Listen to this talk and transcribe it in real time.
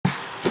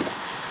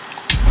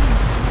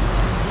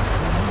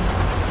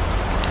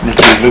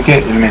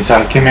ver el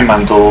mensaje que me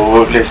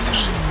mandó Lester.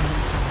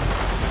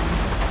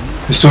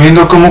 Estoy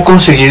viendo cómo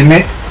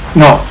conseguirme...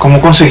 No, cómo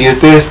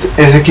conseguirte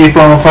ese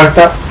equipo. Me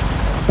falta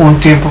un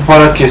tiempo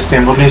para que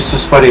estemos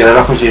listos para ir a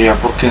la joyería.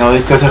 ¿Por qué no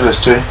dedicas el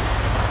resto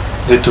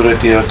de tu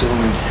retiro a tu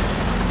familia?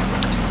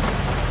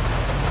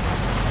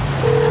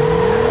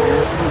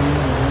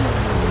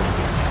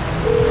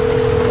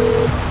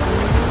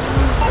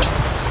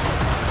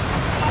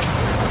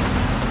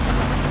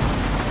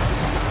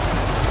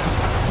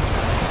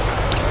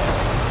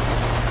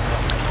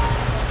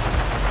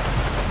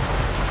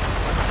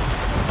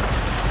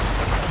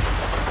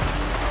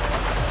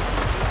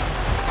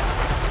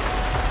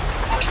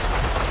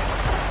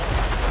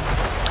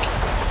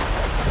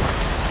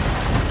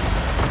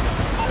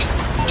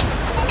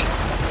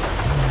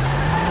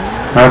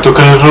 Me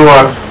toca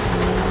robar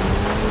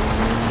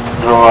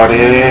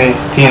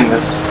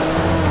tiendas,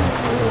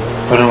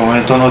 pero de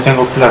momento no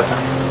tengo plata.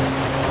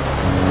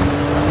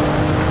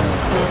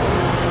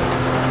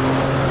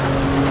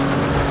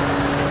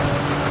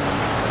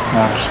 A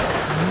ver.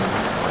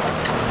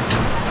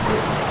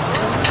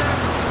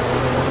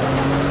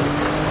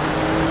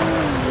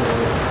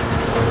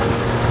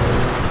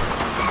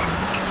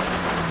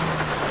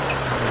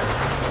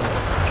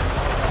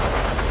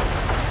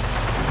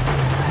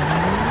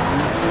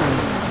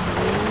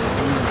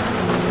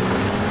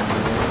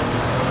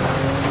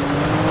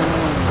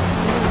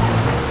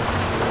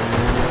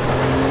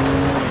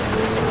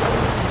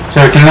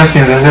 ¿Será que en las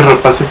tiendas de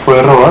ropa se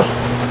puede robar?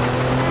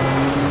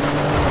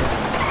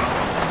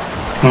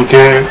 Nunca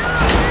he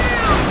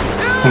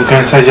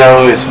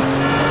ensayado eso.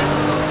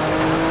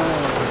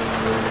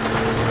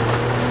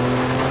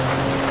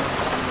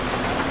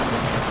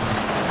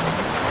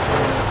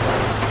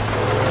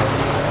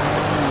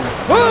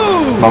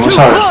 Vamos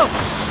a ver.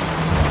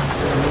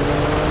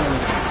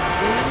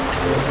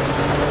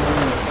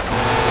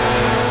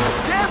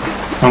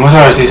 Vamos a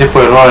ver si se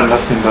puede robar en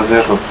las tiendas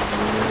de ropa.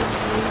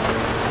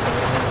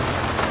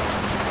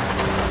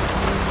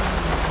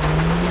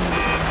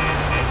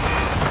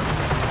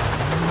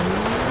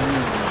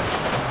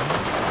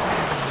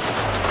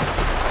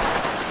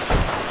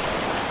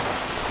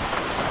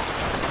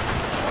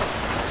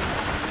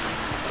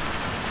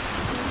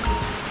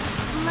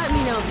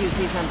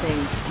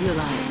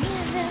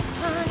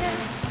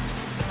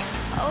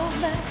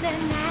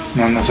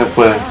 No se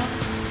puede.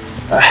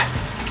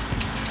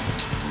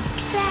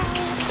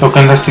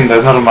 Toca en las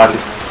tiendas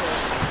normales,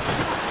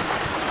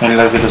 en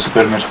las de los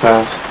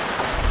supermercados.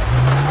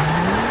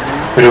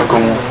 Pero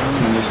 ¿cómo?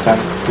 ¿Dónde están?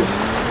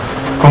 Pues,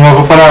 ¿cómo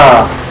hago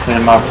para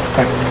el mapa?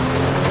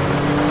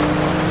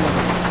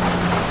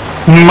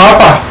 ¡Un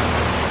mapa!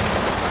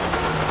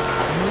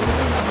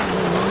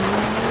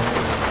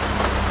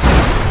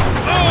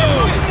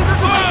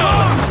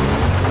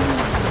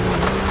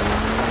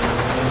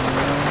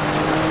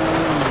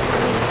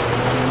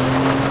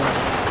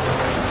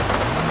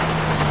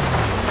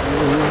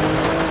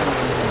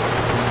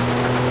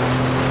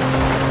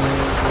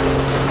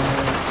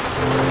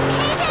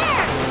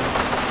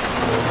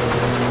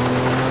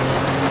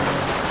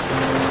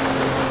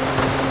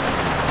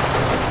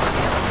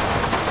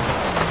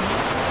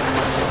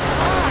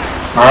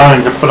 Ah,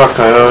 venga por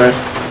acá, a ver.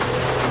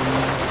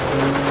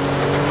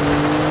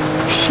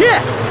 Shit.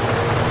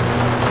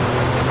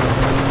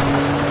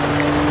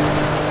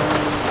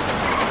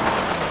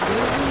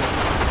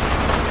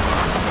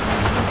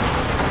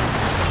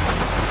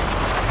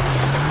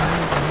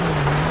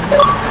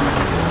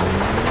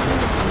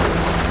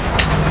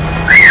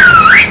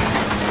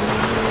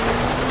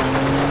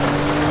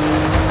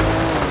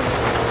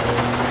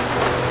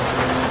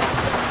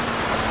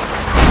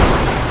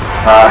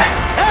 Ah.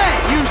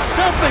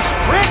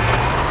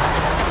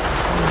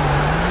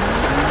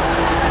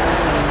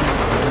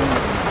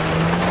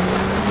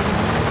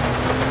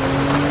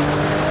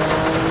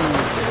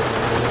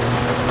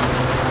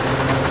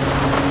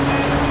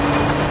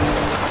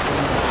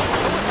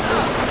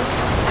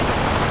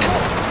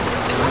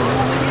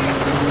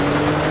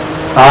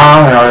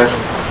 Ah, a ver.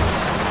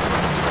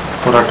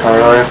 Por acá, a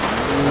ver.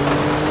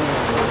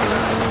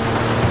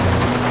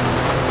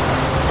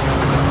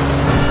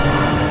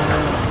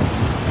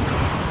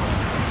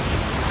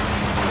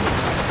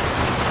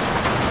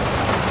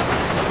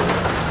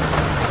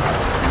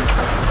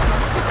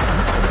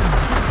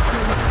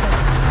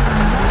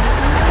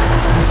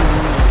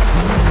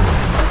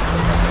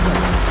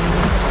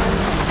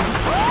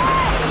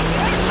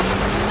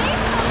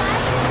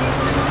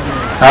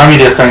 Ah,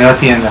 mire, acá hay una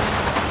tienda.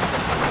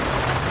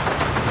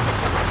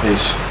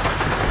 Eso.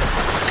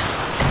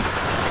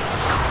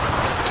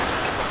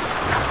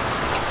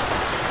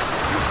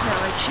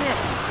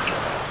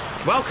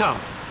 Welcome.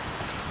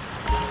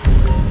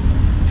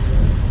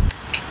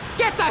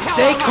 Get the hell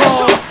Stay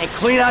calm and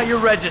clean out your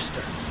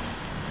register.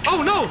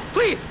 Oh no,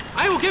 please,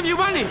 I will give you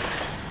money.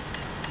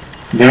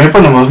 Deme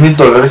por unos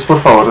 $1000,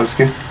 por favor, es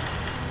que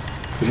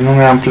si no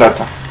me dan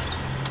plata.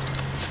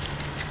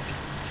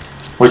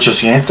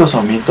 800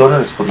 o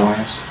 $1000 por lo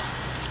menos.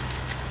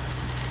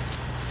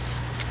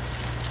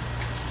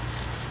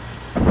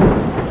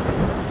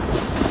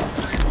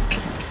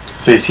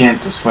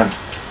 600, bueno,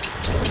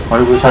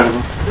 algo es algo.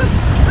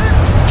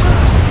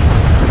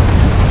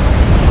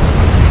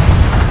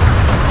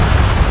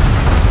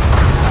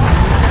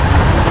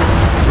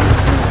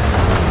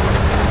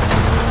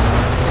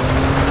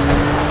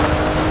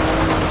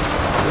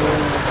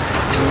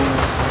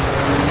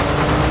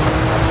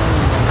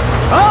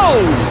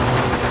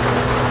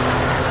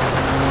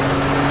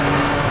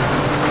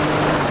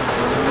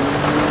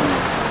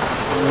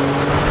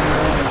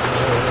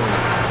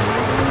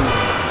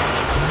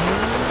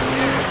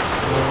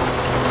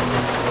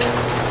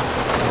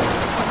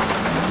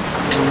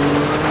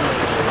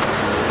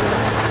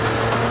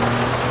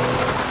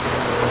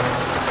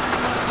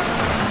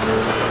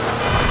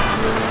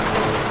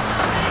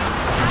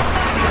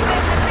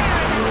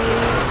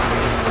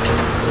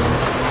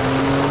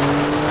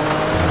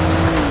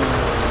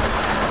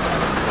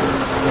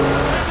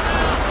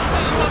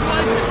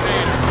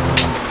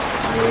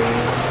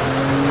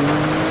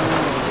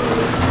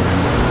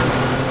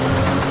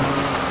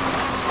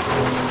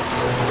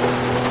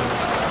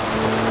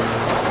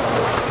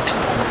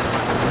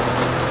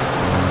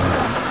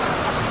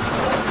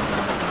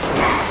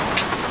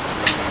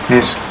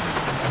 Eso.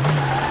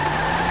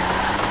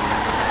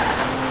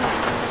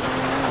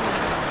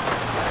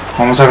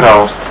 Vamos a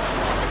grabar.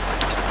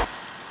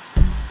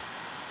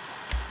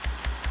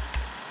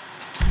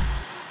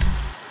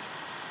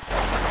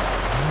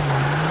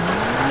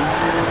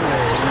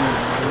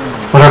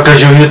 Por acá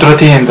yo vi otra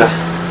tienda.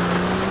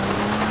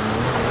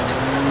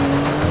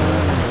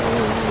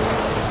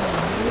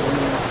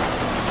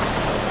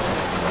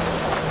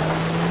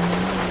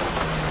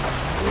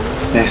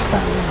 Esta.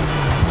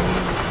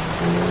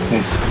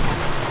 Eso.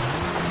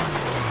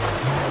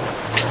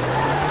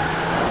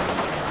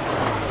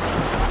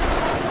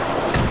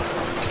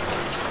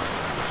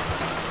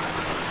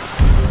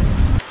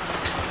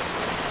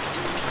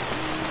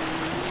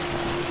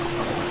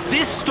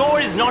 This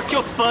store is not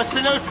your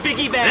personal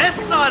piggy bank.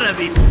 This ought to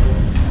be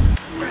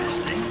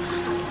interesting.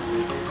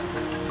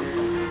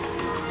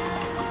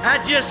 I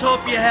just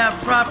hope you have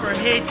proper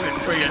hatred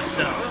for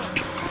yourself.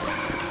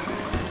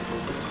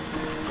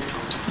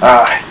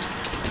 Ay.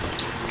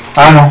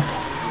 Ah, no.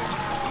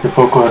 Yo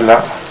puedo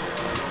cogerla.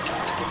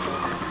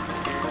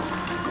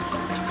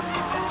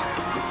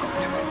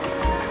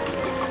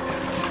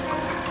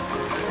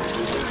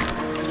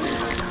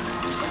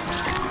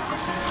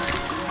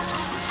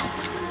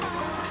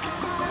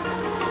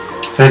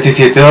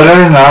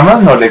 $37 nada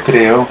más, no le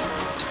creo.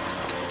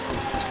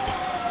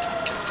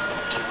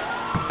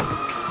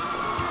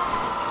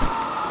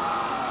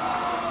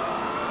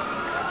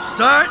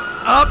 Start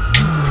up,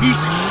 you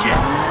piece of shit.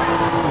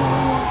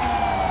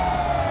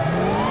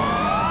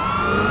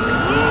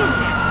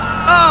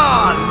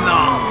 Oh, no,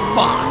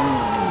 fuck.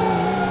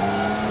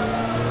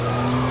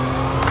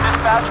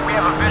 Dispatch, we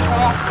have a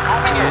visual.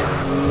 Moving in.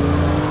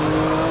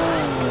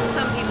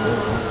 Some people.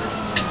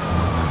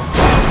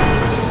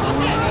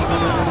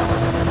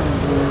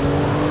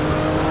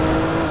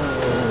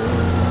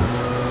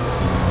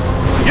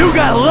 You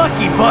got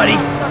lucky, buddy.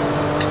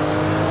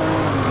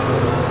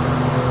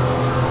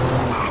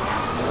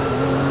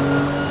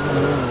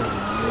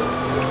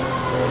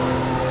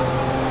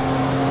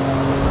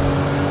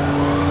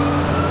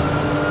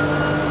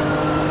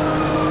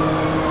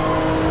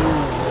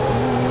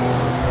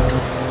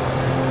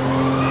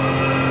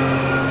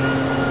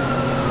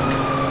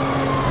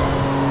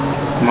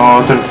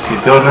 No,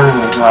 $37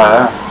 no es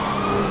nada.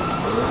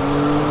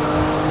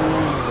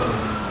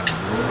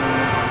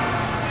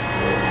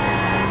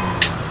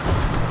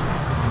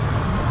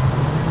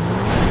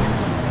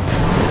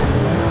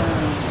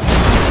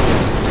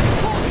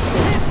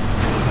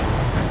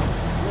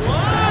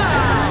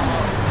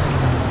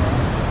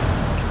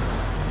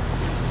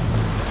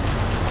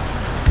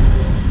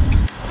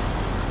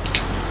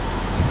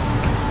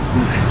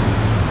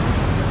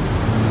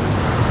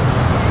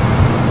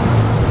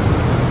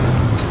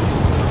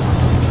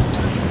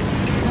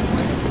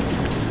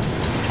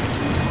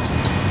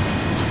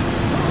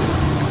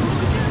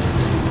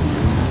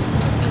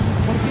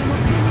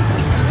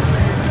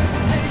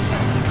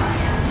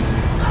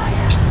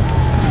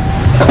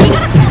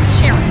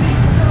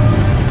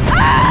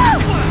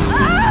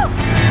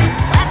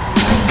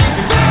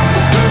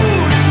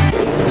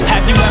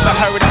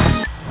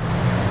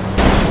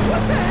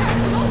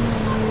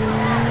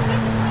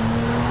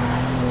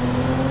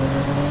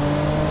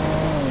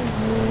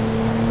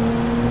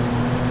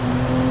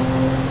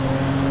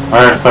 A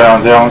ver, ¿para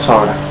dónde vamos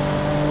ahora?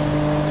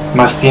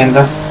 Más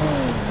tiendas.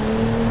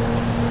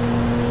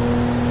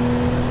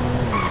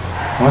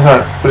 Vamos a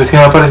ver, pero es que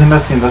no aparecen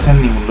las tiendas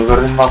en ningún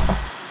lugar del mapa.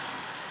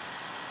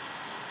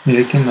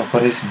 Mire que no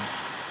aparecen.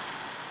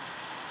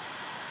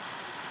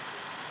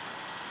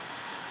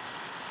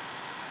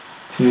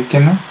 ¿Sí ve que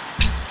no?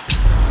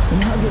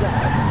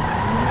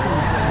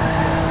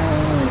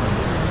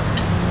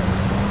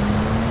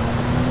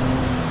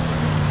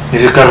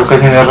 Ese carro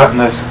casi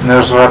no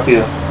es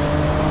rápido.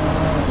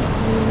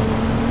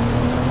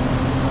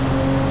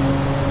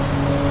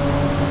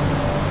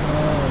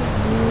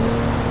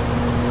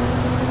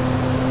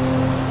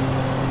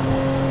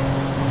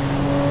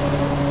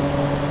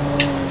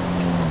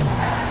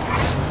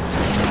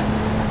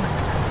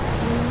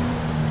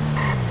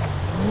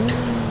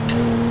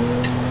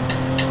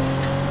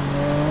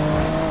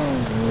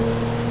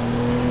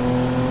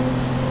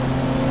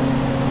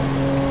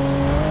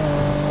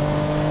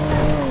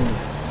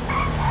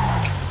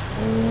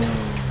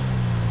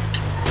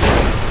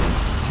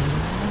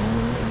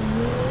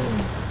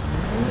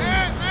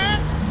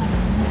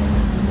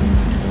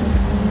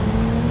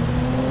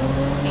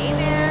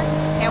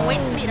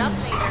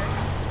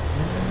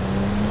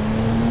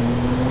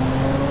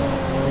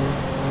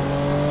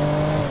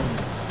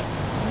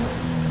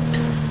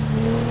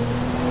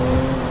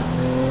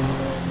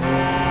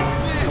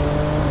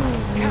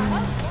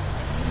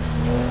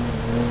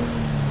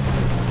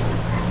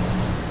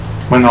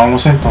 Bueno,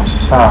 vamos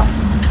entonces a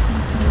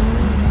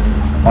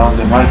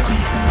donde Michael.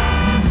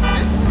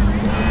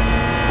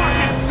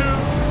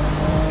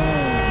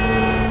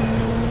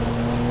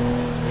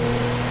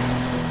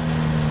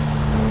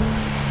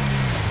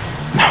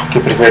 No, que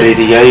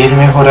preferiría ir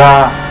mejor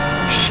a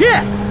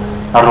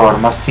robar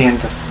más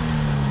tiendas.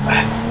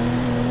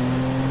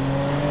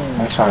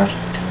 Vamos a ver.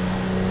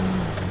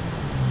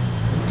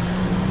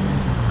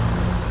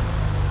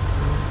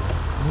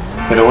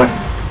 Pero bueno,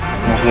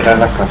 vamos a ir a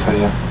la casa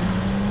ya.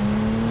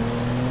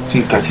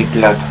 Sin casi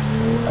plata.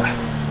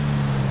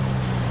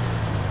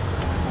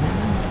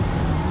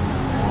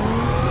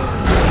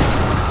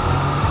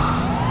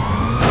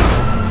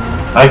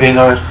 Ahí viene,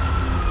 a ver.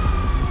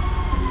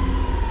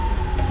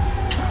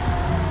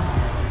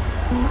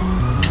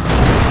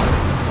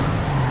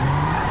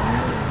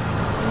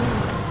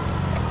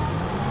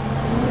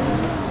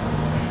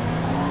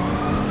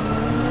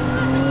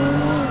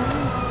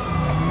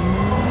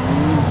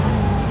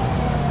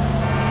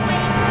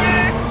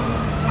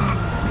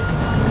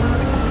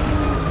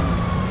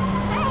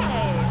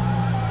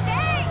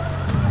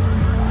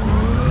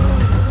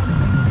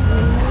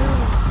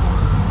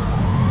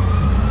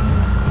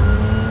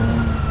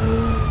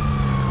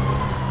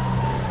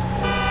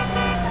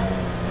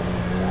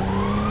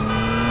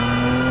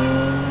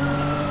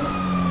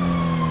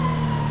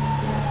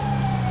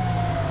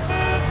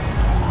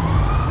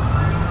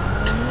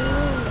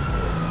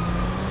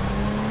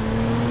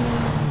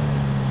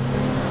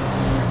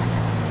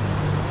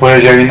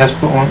 Pues ya vi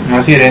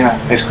una sirena,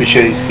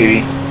 escuché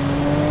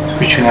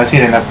una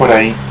sirena por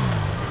ahí.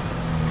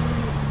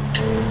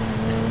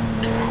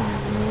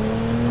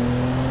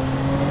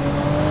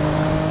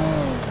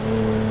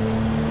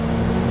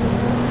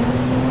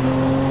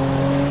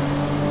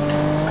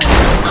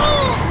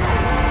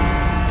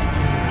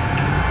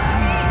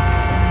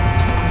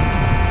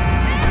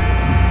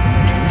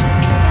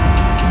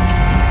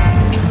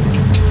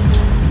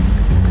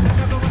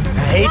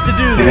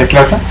 ¿Tiene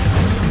plata?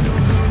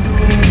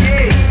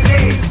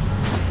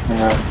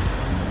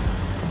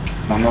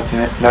 No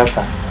tiene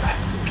plata.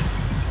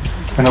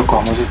 Bueno,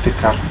 cogamos este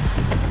carro.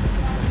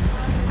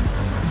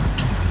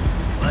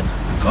 Let's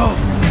go.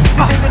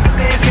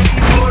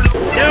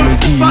 Me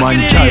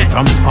demon child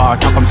from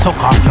Sparta, come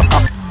suck off your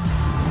cock.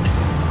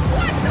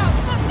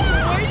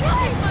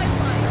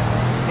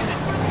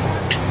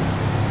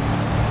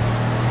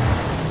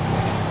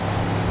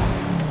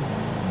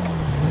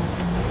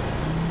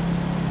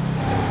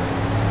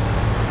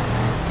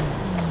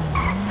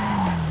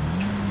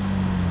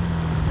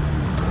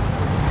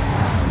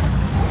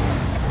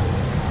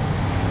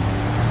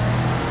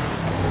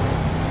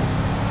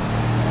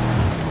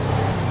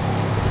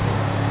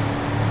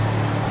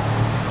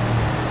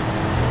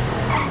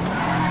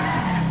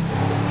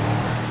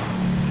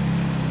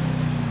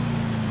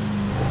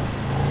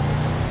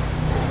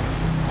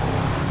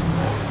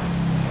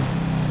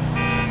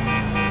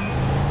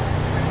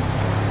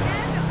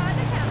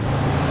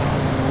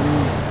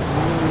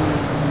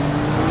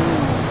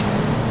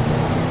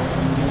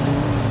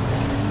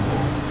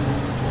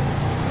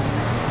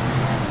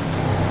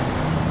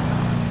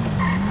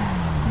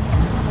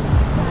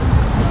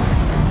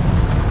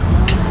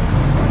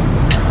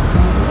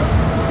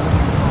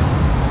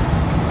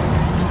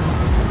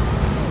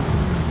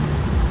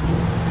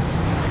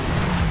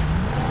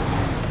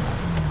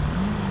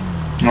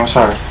 Vamos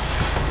a ver.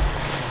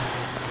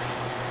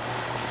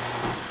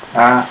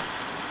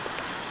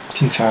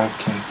 Quién sabe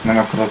qué. No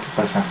me acuerdo qué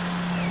pasa.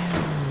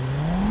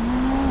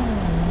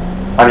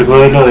 Algo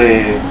de lo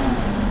de...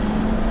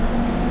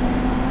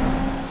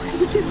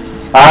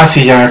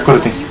 sí, ya me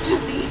acordé.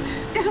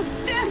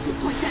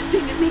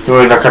 Lo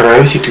de la carrera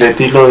de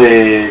bicicleta y lo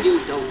de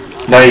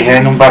la hija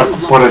en un barco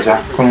por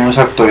allá con unos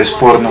actores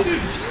porno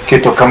que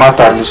toca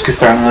matar los que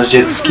están en unos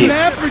jet ski.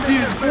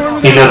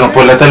 Y le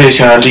rompió la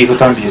televisión al hijo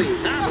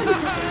también.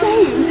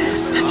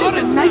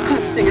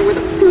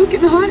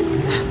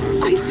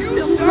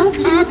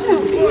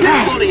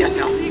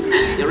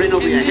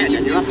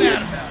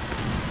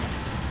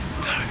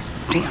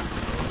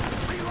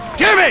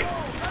 Jimmy!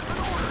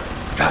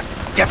 God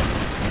damn it.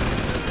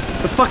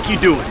 The fuck you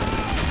doing?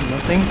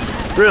 Nothing.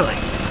 Really?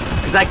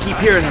 Because I keep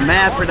hearing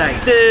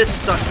hermaphrodite this,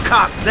 suck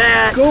cock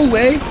that. Go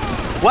away.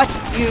 What?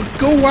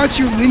 Go watch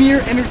your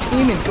linear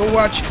entertainment. Go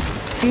watch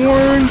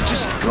porn.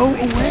 Just go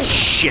away.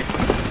 Shit.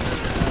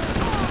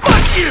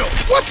 Fuck you!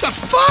 What the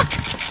fuck?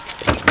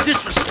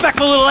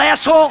 Disrespectful little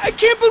asshole! I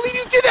can't believe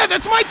you did that.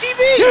 That's my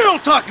TV. You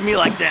don't talk to me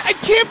like that. I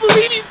can't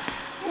believe you.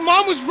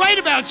 Mom was right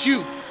about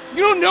you.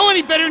 You don't know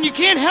any better and you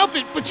can't help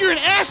it, but you're an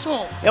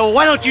asshole. Yeah, well,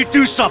 why don't you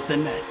do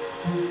something then?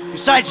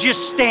 Besides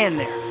just stand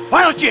there.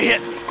 Why don't you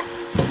hit me?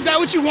 Is that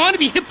what you want, to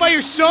be hit by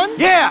your son?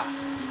 Yeah.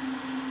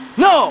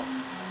 No.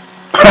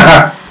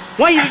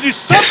 Why you to do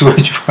something?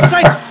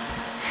 Besides,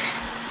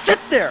 sit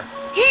there,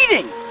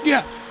 eating.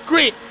 Yeah,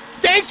 great.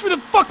 Thanks for the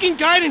fucking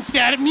guidance,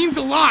 Dad. It means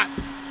a lot.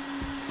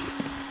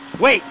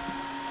 Wait.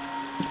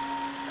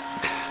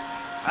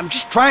 I'm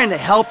just trying to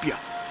help you.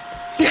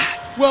 Yeah,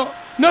 well,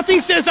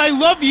 nothing says I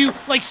love you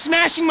like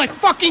smashing my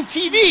fucking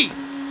TV.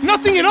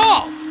 Nothing at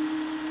all.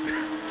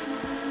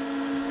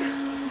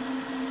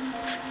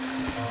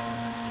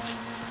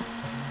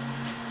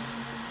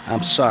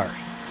 I'm sorry.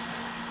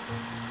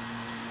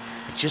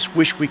 I just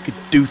wish we could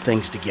do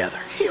things together.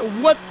 Yeah,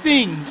 what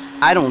things?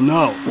 I don't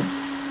know.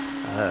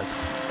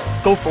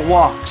 Go for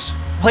walks.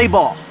 Play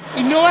ball.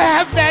 You know I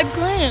have bad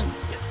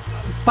glands.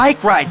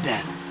 Bike ride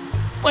then.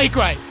 Bike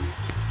ride.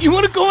 You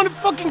want to go on a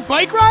fucking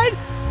bike ride?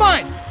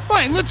 Fine,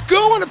 fine, let's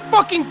go on a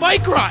fucking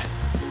bike ride.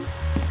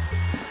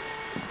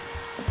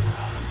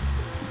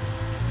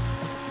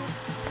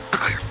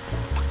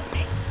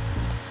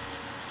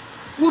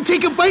 We'll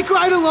take a bike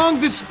ride along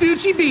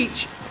Vespucci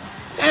Beach,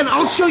 and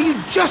I'll show you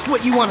just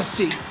what you want to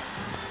see.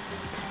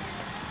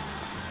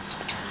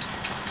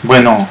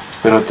 Bueno,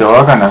 pero te voy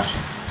a ganar.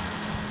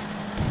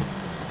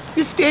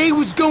 This day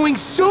was going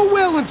so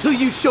well until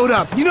you showed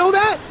up. You know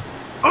that?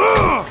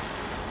 Ugh!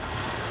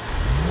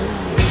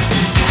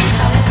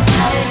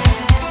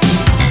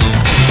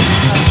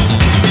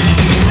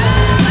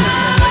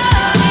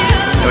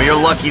 You know,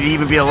 you're lucky to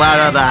even be allowed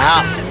out of the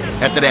house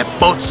after that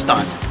boat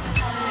stunt.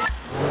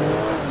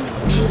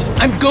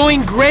 I'm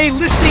going gray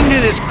listening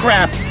to this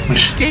crap.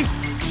 Stay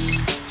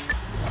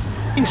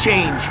and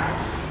change.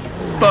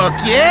 Fuck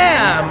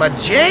yeah, my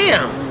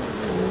jam.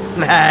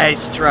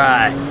 Nice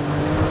try.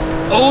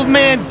 Old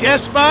man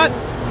despot?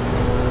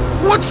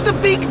 What's the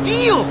big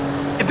deal?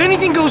 If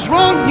anything goes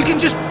wrong, you can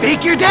just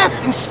fake your death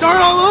and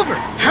start all over.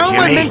 How am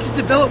I meant to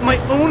develop my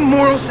own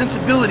moral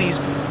sensibilities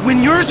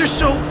when yours are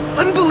so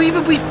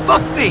unbelievably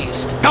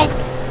fuck-faced? Nope.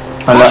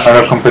 A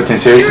la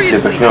competencia de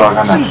bicicleta que va a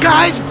ganar. Some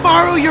guys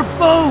borrow your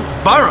boat.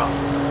 Borrow?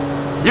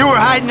 You were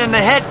hiding in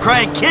the head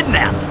crying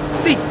kidnapped.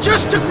 They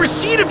just took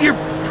receipt of your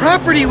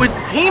property with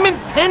payment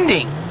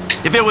pending.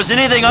 If it was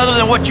anything other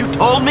than what you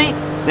told me,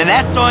 then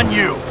that's on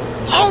you.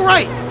 All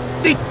right,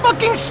 they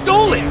fucking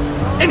stole it.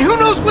 And who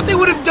knows what they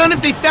would have done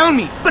if they found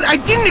me. But I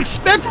didn't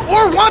expect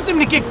or want them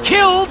to get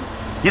killed.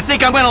 You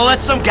think I'm gonna let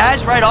some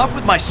guys ride off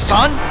with my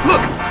son?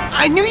 Look,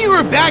 I knew you were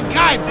a bad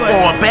guy, but...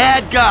 Oh, a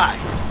bad guy.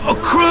 A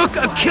crook,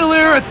 a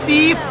killer, a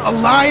thief, a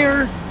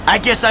liar. I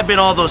guess I've been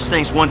all those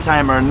things one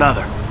time or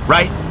another,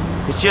 right?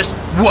 It's just...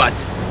 What?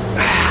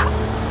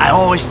 I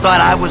always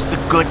thought I was the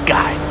good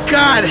guy.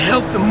 God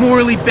help the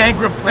morally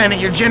bankrupt planet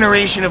your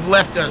generation have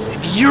left us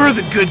if you're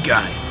the good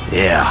guy.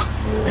 Yeah.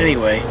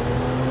 Anyway,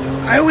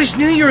 I always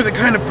knew you were the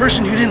kind of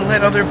person who didn't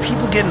let other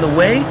people get in the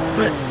way,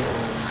 but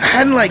I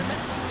hadn't,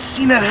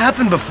 seen that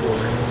happen before.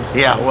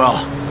 Yeah,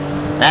 well,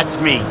 that's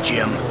me,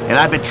 Jim. And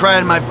I've been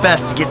trying my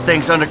best to get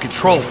things under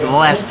control for the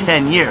last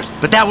 10 years.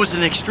 But that was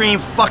an extreme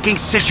fucking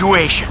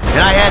situation, and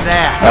I had to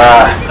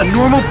act. A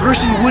normal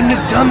person wouldn't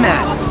have done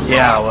that.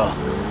 Yeah, well,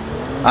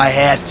 I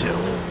had to.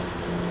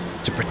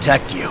 To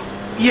protect you.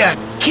 Yeah,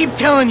 keep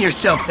telling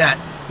yourself that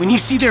when you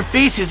see their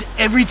faces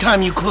every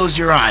time you close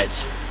your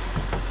eyes.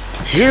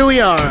 Here we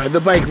are,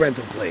 the bike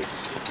rental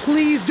place.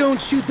 Please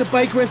don't shoot the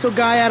bike rental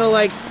guy out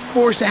of,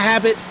 force of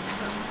habit.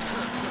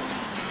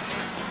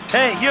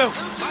 Hey, you!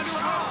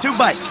 2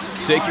 bikes.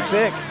 Take your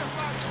pick.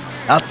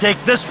 I'll take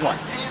this one.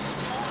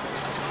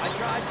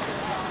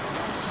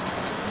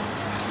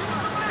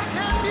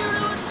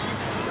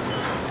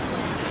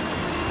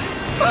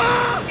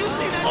 You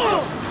see that?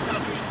 Oh!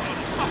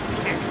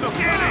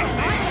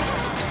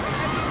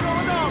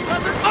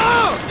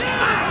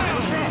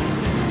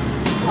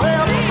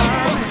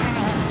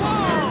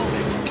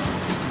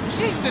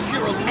 Jesus,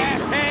 you're a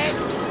asshead!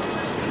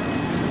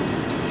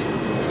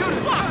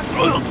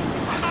 Whoa!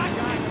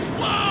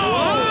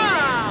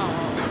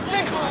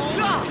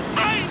 I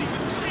ain't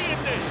even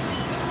seeing this!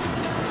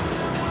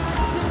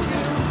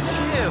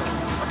 Chill.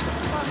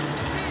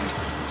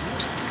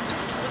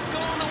 Let's go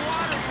on the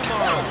water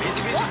tomorrow.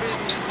 Busy.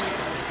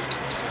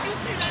 You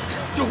see that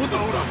shit? Yo,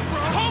 hold up, bro.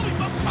 Holy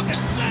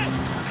motherfucking shit!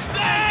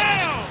 Damn!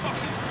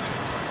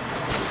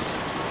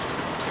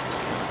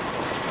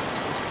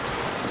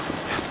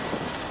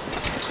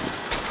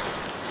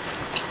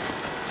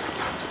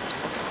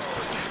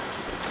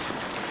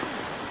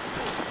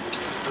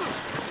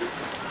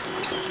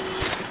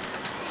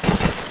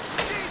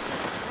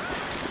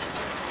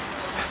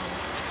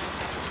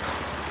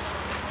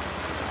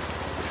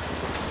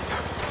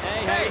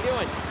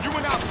 You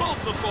and I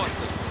both look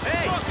awesome.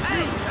 Hey,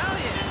 hell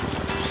yeah.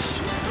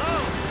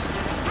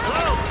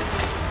 Hello.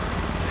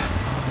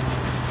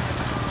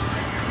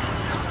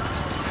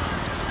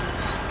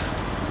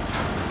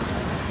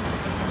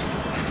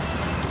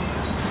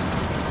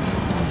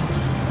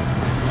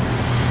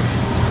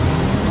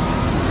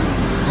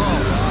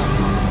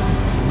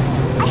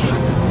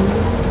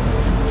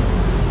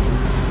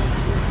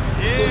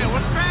 Yeah,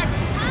 what's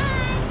cracking?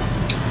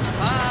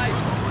 Hi.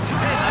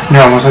 Ya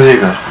vamos a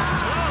llegar.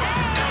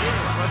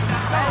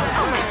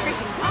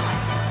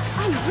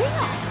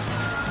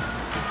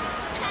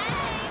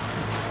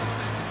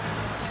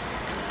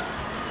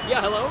 Yeah,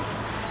 hello?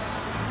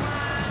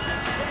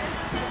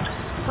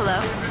 Hello?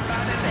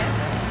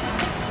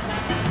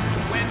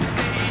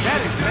 That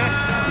is, man.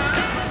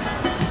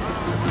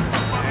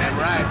 Damn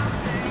right.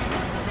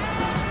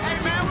 Hey,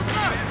 man, what's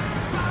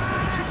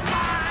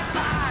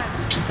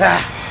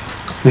up?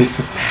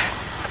 Listo.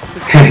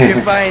 Looks like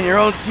you're buying your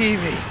own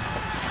TV.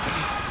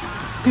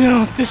 You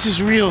know, this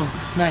is real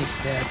nice,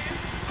 Dad.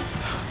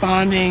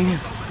 bonding,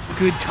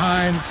 good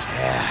times.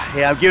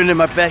 Yeah, I'm giving it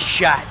my best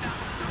shot.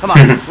 Come on,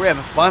 we're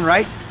having fun,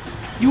 right?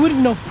 You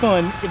wouldn't know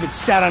fun if it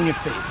sat on your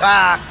face.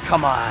 Ah,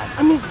 come on.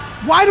 I mean,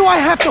 why do I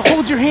have to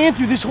hold your hand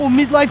through this whole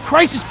midlife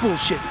crisis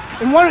bullshit?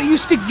 And why don't you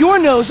stick your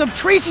nose up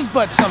Tracy's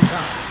butt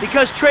sometime?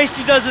 Because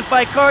Tracy doesn't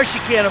buy cars she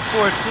can't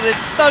afford, so that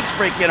thugs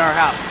break in our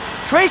house.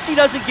 Tracy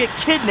doesn't get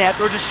kidnapped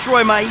or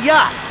destroy my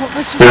yacht. Well,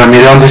 let's just Pero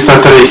mira dónde está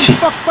Tracy.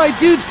 fucked by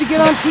dudes to get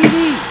on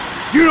TV.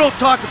 You don't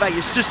talk about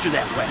your sister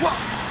that way. Well,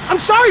 I'm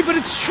sorry, but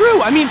it's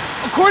true. I mean,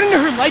 according to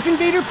her Life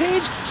Invader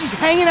page, she's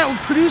hanging out with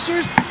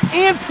producers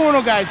and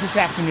porno guys this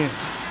afternoon.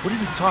 What are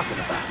you talking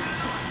about?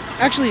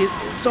 Actually,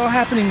 it's all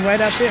happening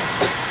right out there.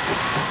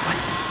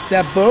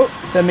 That boat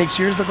that makes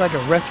yours look like a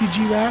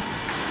refugee raft?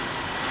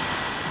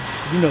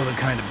 You know the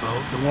kind of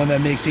boat, the one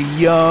that makes a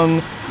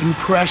young,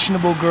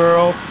 impressionable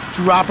girl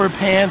drop her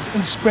pants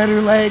and spread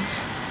her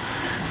legs.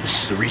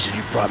 This is the reason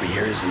you brought me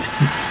here, isn't it?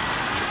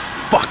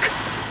 Fuck!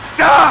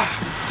 Ah!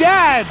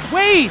 Dad,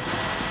 wait!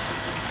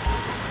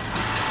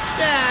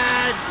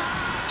 Dad,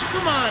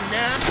 come on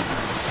now.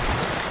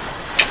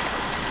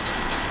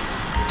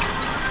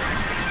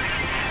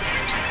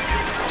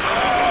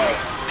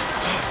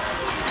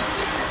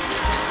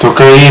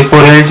 Toca ir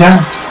por ella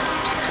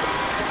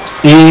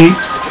y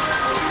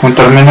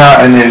juntarme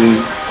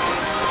en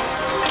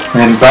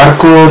el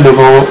barco,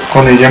 luego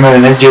con ella me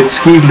ven el jet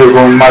ski,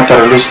 luego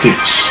matar a los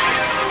tipos,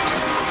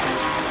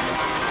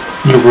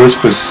 luego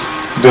después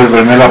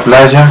devolverme a la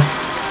playa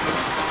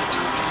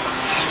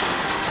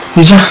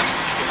y ya.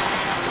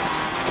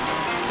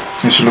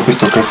 Eso es lo que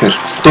toca hacer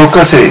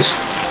eso.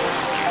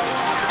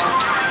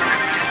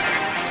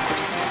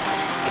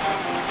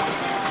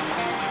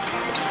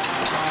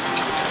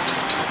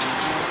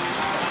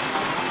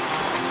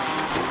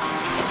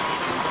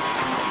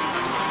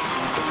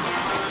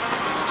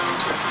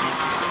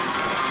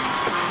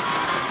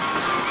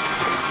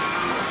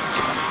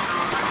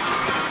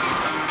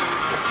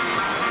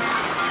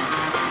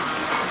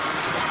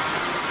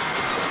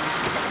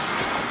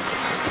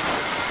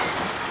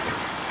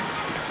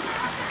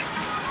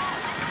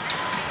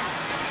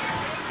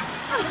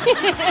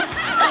 Thank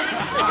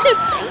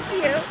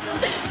you.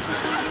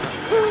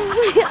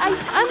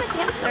 I'm a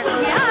dancer.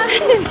 Yeah.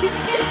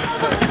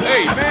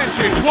 Hey, man,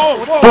 Jake,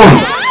 whoa!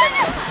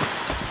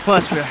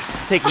 Plus, we're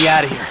taking you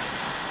out of here.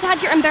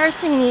 Dad, you're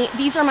embarrassing me.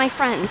 These are my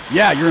friends.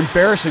 Yeah, you're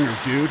embarrassing her,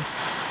 dude.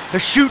 They're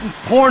shooting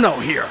porno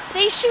here.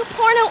 They shoot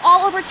porno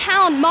all over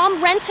town.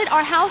 Mom rented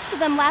our house to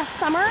them last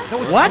summer. That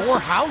was What? your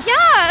house?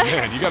 Yeah.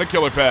 Man, you got a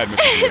killer pad, Mr.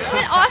 Isn't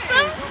it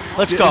awesome?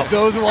 Let's go.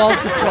 Those walls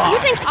can talk. You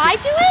think I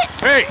do it?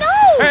 Hey! No.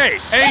 Hey!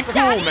 Shit, Ain't cool,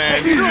 Daddy.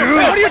 man!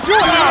 What are you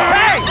doing now?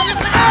 Hey!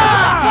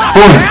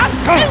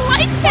 I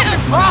like him.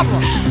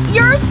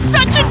 You're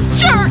such a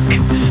jerk.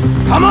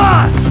 Come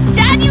on!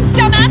 Dad, you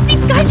dumbass.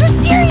 These guys are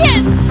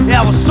serious.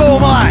 Yeah, well, so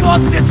am I. Go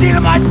to the scene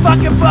of my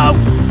fucking boat.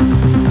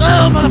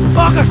 Oh,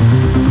 motherfuckers!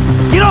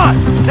 Get on!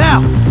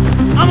 Now!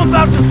 I'm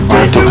about to...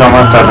 Ahora toca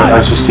matar a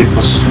esos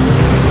tipos.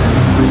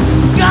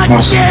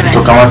 Nos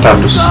toca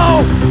matarlos.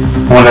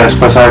 Como la vez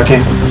pasada que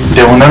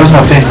de una los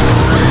maté.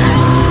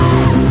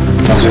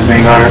 Entonces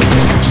venga a ver.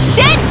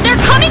 Shit! They're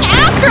coming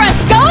after us.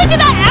 Go into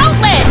that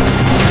outlet.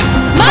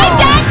 My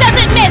dad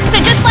doesn't miss, so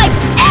just like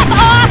F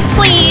off,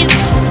 please.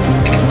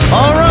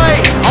 All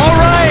right! All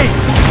right!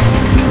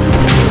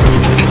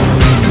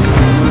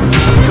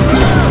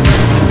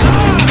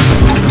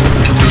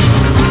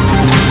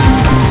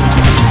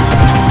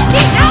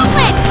 The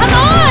outlet! Come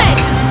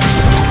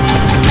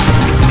on!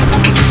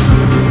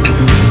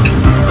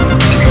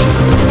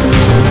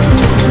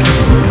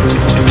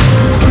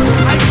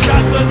 I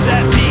shotgun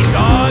that knee,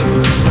 dog!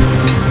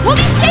 We'll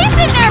be safe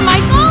in there,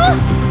 Michael!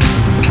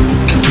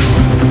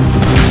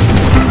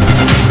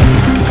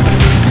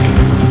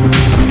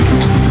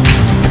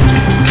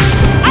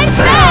 I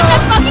found the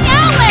fucking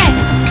outlet!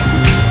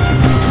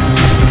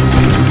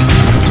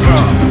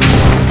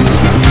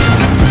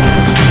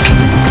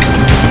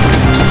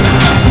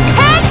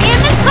 Head in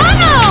the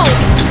tunnel!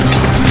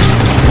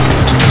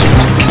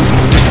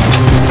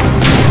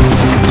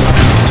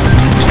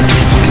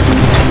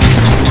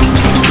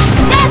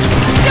 Yes,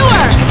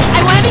 sewer!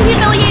 I want to be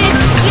humiliated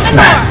even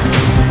more!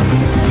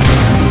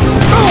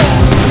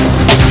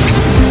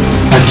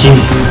 Aquí.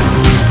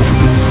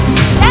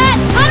 That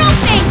tunnel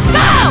thing,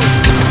 go!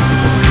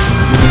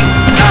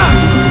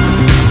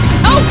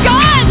 Oh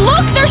God,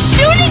 look, they're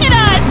shooting at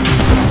us!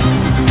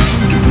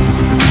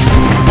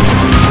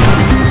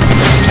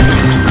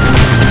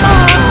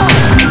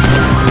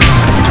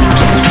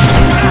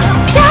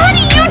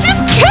 Daddy, you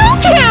just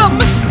killed him!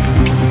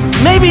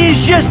 Maybe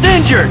he's just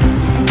injured.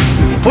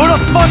 Who the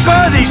fuck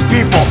are these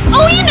people?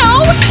 Oh, you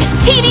know,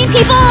 TV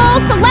people,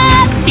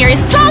 celebs,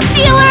 serious drug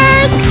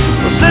dealers.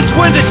 Well, since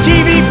when did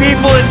TV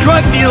people and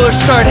drug dealers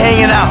start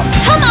hanging out?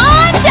 Come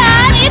on,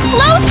 Dad, it's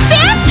Los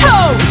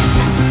Santos!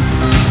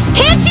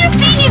 Can't you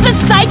see he's a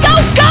psycho?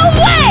 Go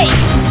away!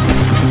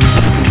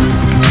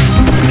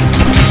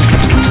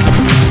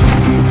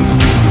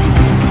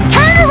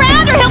 Turn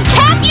around or he'll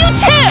cap you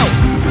too!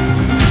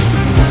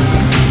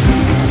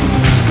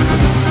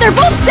 They're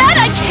both dead,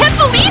 I can't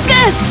believe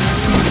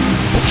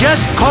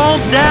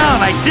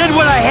I did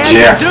what I had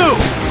Yeah. to do.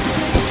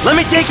 Let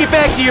me take you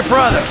back to your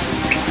brother.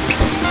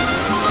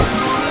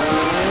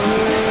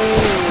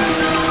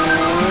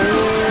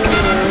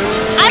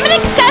 I'm an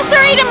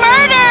accessory to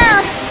murder!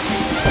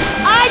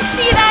 I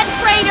see that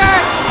traitor!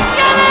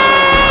 Get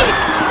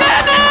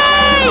me!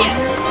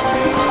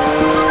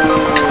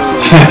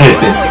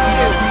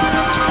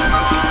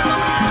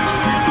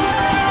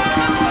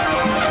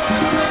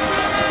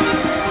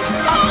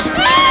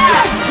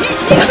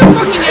 He's a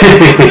fucking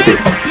idiot.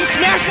 He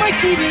smashed my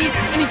TV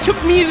and he took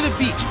me to the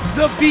beach.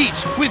 The beach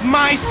with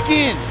my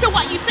skin. So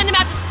what, you sent him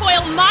out to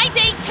spoil my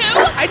day too?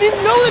 I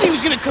didn't know that he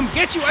was gonna come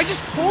get you. I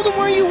just told him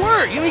where you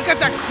were. You know, he got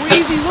that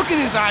crazy look in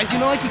his eyes, you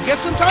know, like he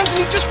gets sometimes, and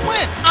he just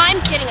went. I'm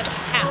getting a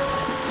cab.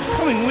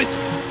 Coming with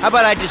you. How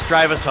about I just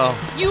drive us home?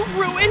 You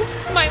ruined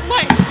my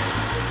life.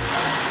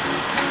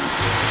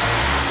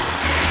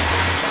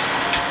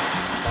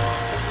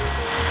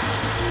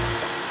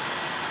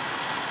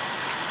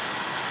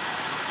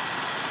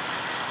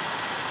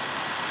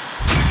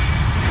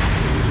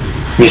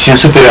 Misión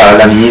superada,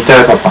 la niñita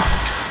de papá.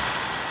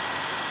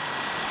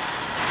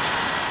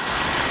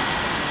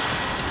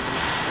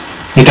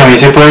 Y también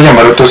se puede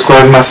llamar otras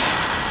cosas más.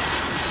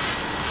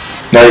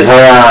 La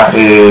hija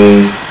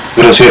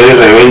grosera y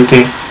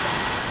rebelde.